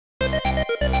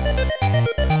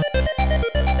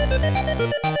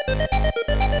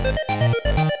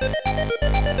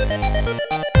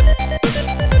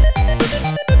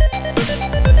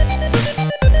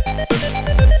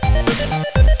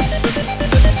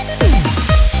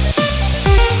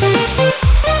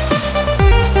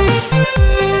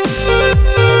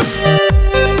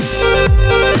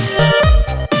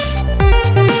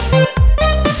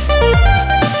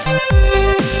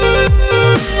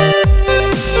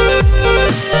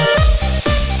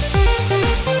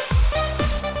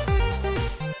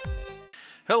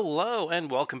Hello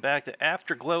and welcome back to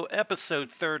Afterglow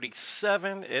episode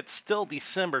 37. It's still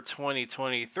December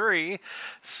 2023,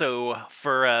 so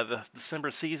for the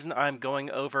December season, I'm going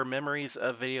over memories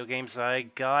of video games I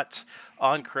got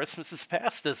on Christmases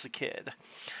past as a kid.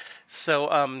 So,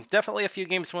 definitely a few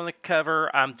games I want to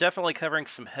cover. I'm definitely covering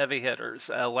some heavy hitters.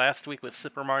 Last week was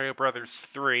Super Mario Brothers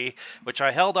 3, which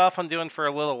I held off on doing for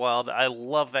a little while. I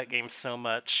love that game so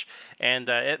much, and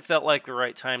it felt like the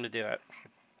right time to do it.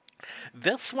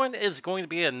 This one is going to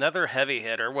be another heavy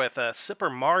hitter with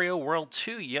Super Mario World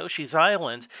 2 Yoshi's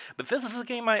Island, but this is a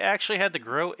game I actually had to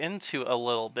grow into a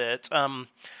little bit.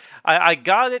 I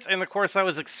got it, and of course I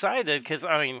was excited, because,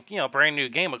 brand new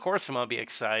game, of course I'm going to be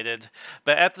excited.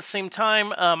 But at the same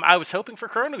time, I was hoping for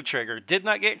Chrono Trigger. Did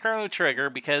not get Chrono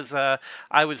Trigger, because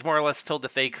I was more or less told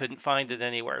that they couldn't find it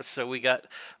anywhere. So we got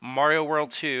Mario World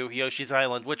 2 Yoshi's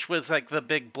Island, which was like the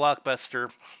big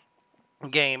blockbuster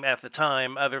game at the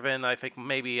time, other than I think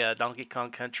maybe Donkey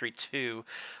Kong Country 2,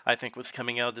 I think was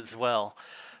coming out as well.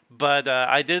 But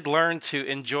I did learn to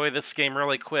enjoy this game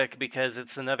really quick because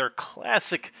it's another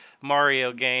classic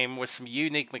Mario game with some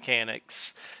unique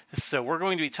mechanics. So we're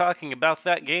going to be talking about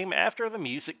that game after the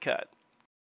music cut.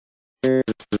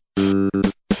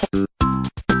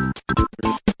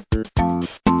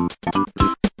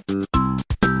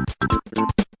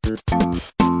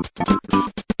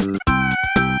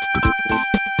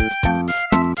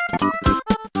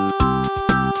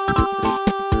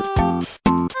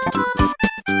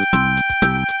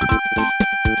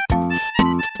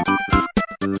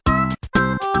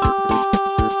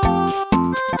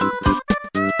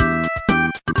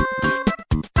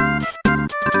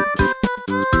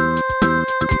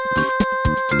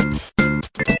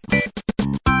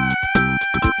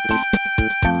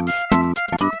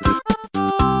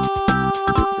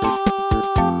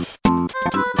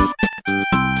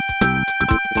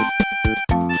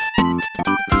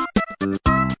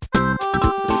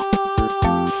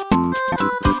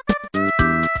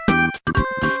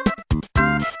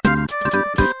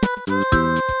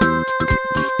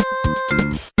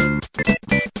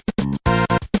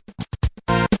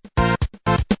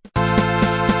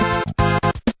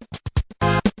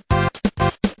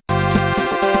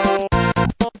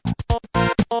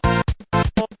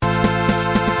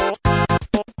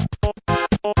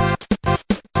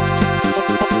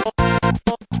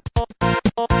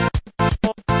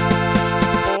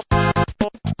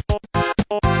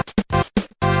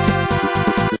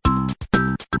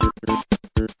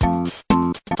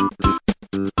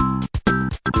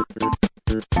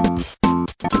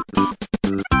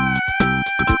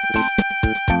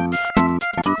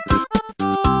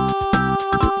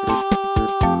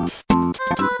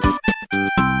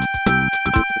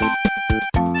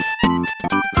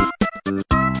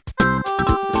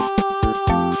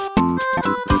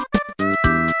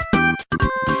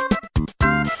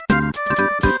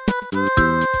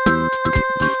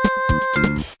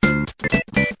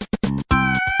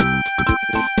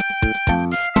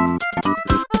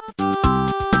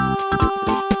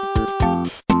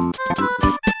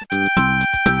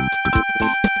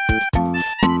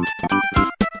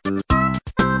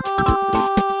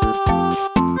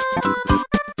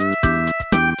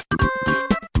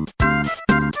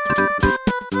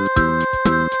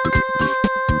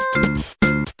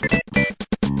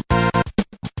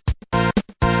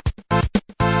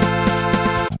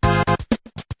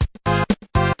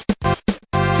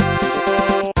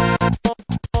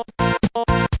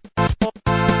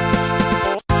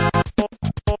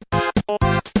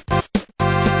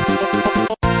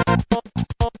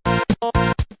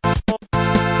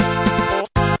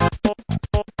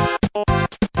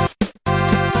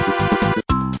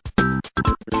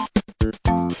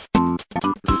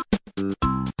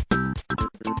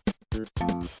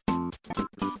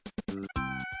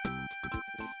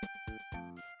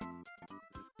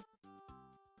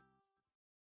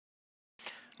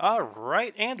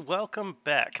 Alright, and welcome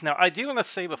back. Now, I do want to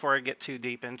say before I get too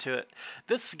deep into it,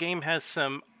 this game has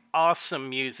some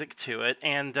awesome music to it,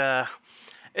 and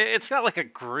It's got like a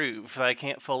groove that I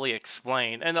can't fully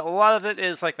explain, and a lot of it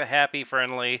is like the happy,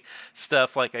 friendly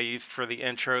stuff like I used for the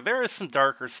intro. There is some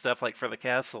darker stuff like for the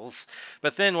castles,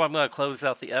 but then what I'm going to close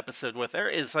out the episode with, there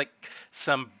is like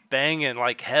some banging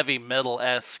like heavy metal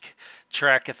esque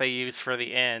track that they use for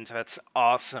the end. That's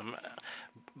awesome,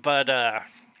 but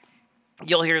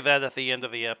you'll hear that at the end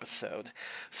of the episode.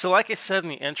 So, like I said in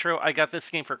the intro, I got this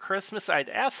game for Christmas. I'd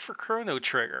asked for Chrono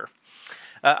Trigger.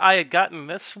 I had gotten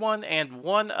this one and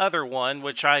one other one,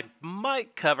 which I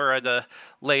might cover at a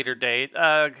later date.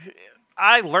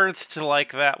 I learned to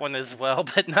like that one as well,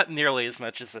 but not nearly as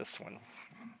much as this one.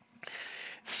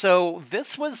 So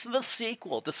this was the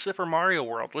sequel to Super Mario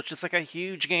World, which is like a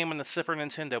huge game on the Super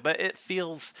Nintendo, but it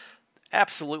feels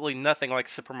absolutely nothing like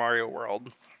Super Mario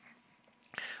World.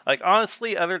 Like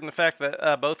honestly, other than the fact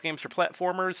that both games are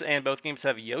platformers and both games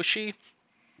have Yoshi,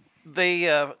 they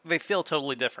feel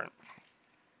totally different.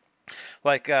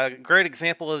 Like a great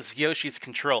example is Yoshi's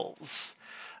controls.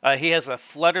 He has a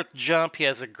flutter jump, he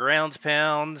has a ground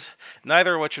pound,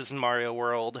 neither of which is in Mario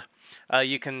World.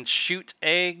 You can shoot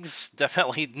eggs,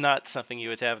 definitely not something you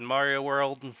would have in Mario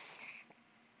World.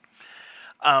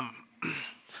 Um,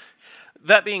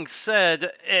 that being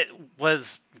said, it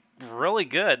was really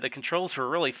good. The controls were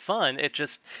really fun.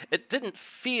 It didn't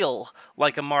feel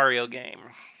like a Mario game.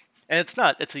 And it's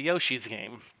not, it's a Yoshi's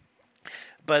game.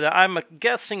 But I'm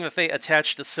guessing that they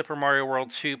attached the Super Mario World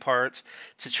 2 part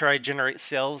to try to generate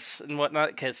sales and whatnot,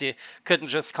 because you couldn't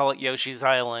just call it Yoshi's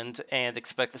Island and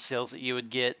expect the sales that you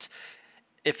would get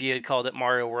if you had called it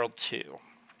Mario World 2.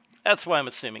 That's what I'm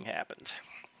assuming happened.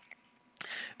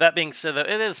 That being said, though,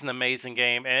 it is an amazing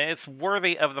game, and it's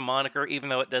worthy of the moniker, even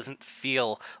though it doesn't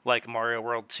feel like Mario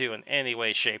World 2 in any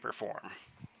way, shape, or form.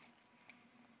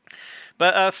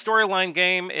 But a storyline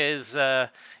game is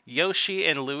Yoshi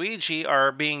and Luigi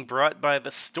are being brought by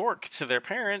the stork to their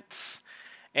parents,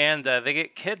 and they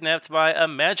get kidnapped by a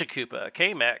Magikoopa, a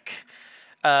K-Mech.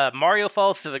 Mario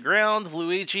falls to the ground.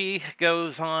 Luigi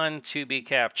goes on to be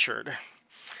captured.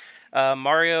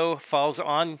 Mario falls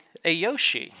on a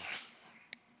Yoshi.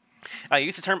 I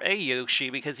use the term a Yoshi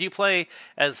because you play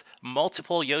as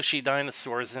multiple Yoshi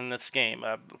dinosaurs in this game.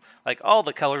 Like all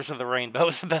the colors of the rainbow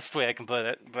is the best way I can put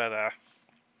it. But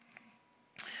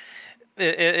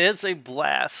it is a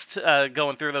blast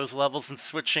going through those levels and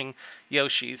switching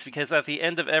Yoshis, because at the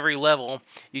end of every level,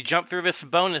 you jump through this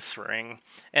bonus ring,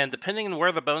 and depending on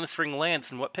where the bonus ring lands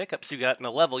and what pickups you got in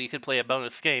the level, you could play a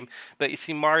bonus game. But you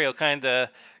see Mario kind of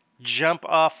jump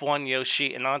off one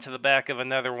Yoshi and onto the back of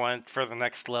another one for the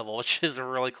next level, which is a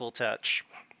really cool touch.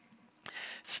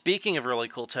 Speaking of really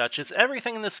cool touches,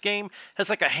 everything in this game has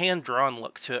like a hand-drawn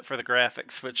look to it for the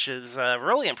graphics, which is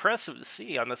really impressive to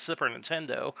see on the Super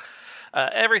Nintendo.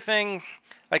 Everything,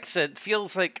 like I said,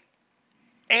 feels like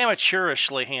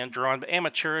amateurishly hand-drawn, but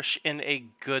amateurish in a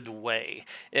good way,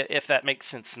 if that makes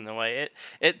sense in the way.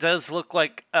 It does look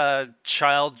like a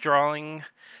child drawing,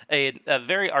 a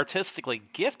very artistically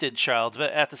gifted child,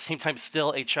 but at the same time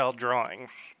still a child drawing.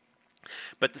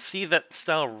 But to see that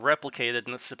style replicated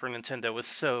in the Super Nintendo was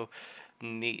so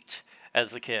neat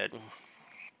as a kid.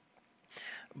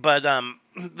 But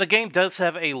the game does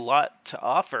have a lot to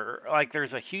offer. Like,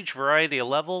 there's a huge variety of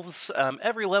levels.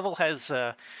 Every level has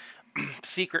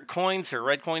secret coins or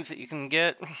red coins that you can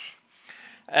get.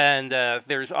 And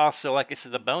there's also, like I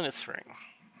said, the bonus ring.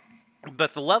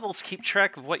 But the levels keep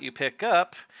track of what you pick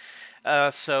up.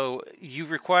 So you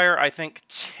require, I think,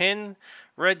 10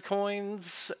 red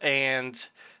coins and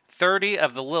 30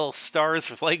 of the little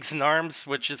stars with legs and arms,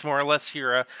 which is more or less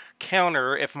your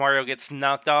counter if Mario gets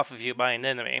knocked off of you by an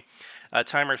enemy.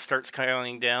 Timer starts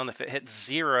counting down. If it hits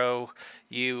 0,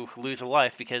 you lose a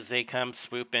life because they come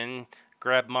swoop in,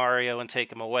 grab Mario, and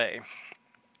take him away.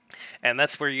 And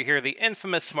that's where you hear the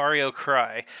infamous Mario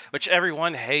cry, which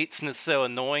everyone hates and is so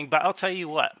annoying, but I'll tell you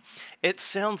what, it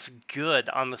sounds good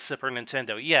on the Super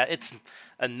Nintendo. Yeah, it's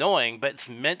annoying, but it's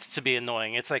meant to be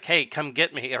annoying. It's like, hey, come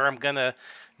get me, or I'm gonna,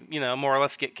 more or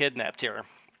less get kidnapped here.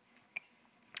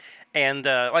 And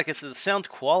like I said, the sound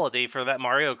quality for that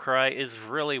Mario cry is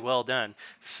really well done.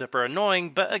 Super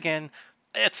annoying, but again,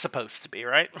 it's supposed to be,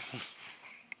 right?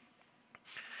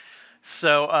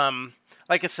 So,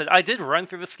 like I said, I did run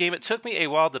through this game. It took me a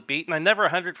while to beat, and I never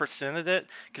 100%ed it,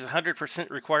 because 100%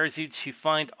 requires you to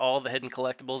find all the hidden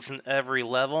collectibles in every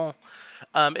level.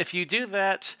 If you do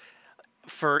that,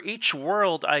 for each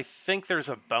world, I think there's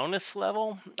a bonus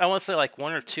level. I want to say like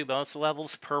 1 or 2 bonus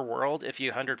levels per world if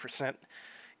you 100%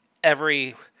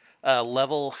 every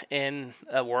level in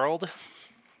a world.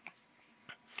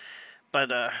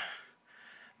 But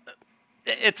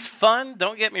It's fun,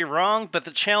 don't get me wrong, but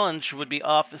the challenge would be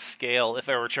off the scale if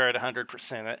I were to try to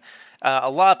 100% it. A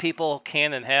lot of people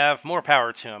can and have. More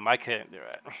power to them. I couldn't do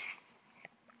it.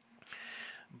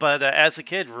 But as a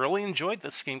kid, really enjoyed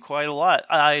this game quite a lot.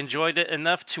 I enjoyed it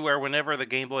enough to where whenever the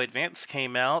Game Boy Advance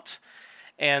came out,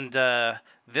 and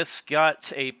this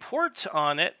got a port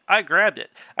on it, I grabbed it.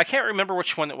 I can't remember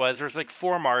which one it was. There's like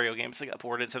 4 Mario games that got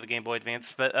ported to the Game Boy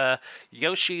Advance, but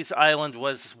Yoshi's Island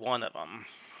was one of them.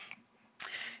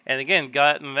 And again,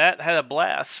 got in that, had a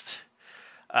blast.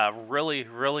 Really,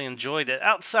 really enjoyed it.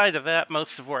 Outside of that,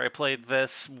 most of where I played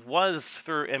this was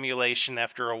through emulation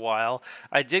after a while.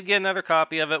 I did get another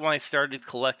copy of it when I started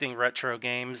collecting retro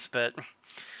games, but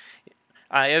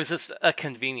it was just a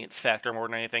convenience factor more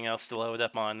than anything else to load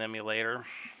up on an emulator.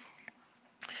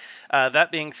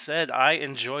 That being said, I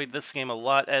enjoyed this game a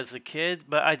lot as a kid,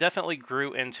 but I definitely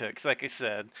grew into it. Because, like I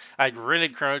said, I'd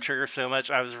rented Chrono Trigger so much,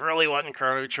 I was really wanting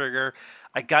Chrono Trigger.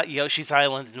 I got Yoshi's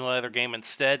Island in another game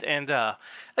instead, and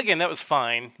again, that was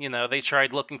fine. You know, they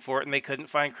tried looking for it and they couldn't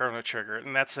find Chrono Trigger,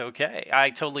 and that's okay. I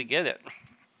totally get it.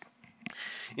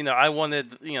 You know, I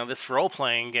wanted, this role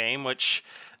playing game, which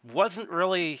wasn't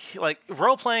really like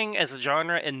role playing as a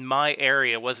genre in my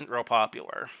area wasn't real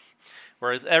popular.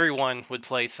 Whereas everyone would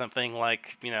play something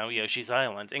like, Yoshi's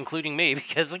Island, including me,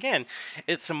 because again,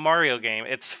 it's a Mario game.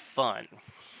 It's fun.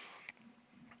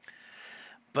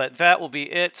 But that will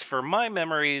be it for my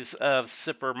memories of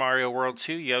Super Mario World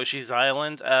 2 Yoshi's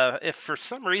Island. If for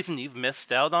some reason you've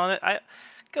missed out on it,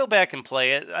 go back and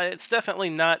play it. It's definitely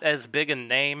not as big a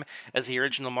name as the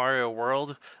original Mario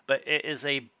World, but it is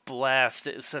a blast.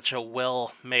 It is such a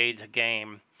well-made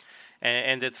game.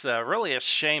 And it's really a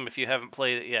shame if you haven't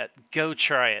played it yet. Go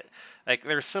try it. Like,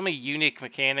 there's so many unique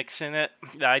mechanics in it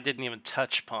that I didn't even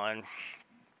touch upon.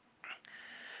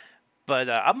 But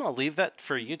I'm going to leave that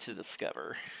for you to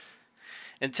discover.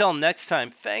 Until next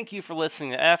time, thank you for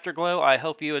listening to Afterglow. I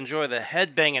hope you enjoy the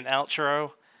headbanging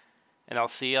outro, and I'll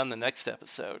see you on the next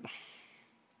episode.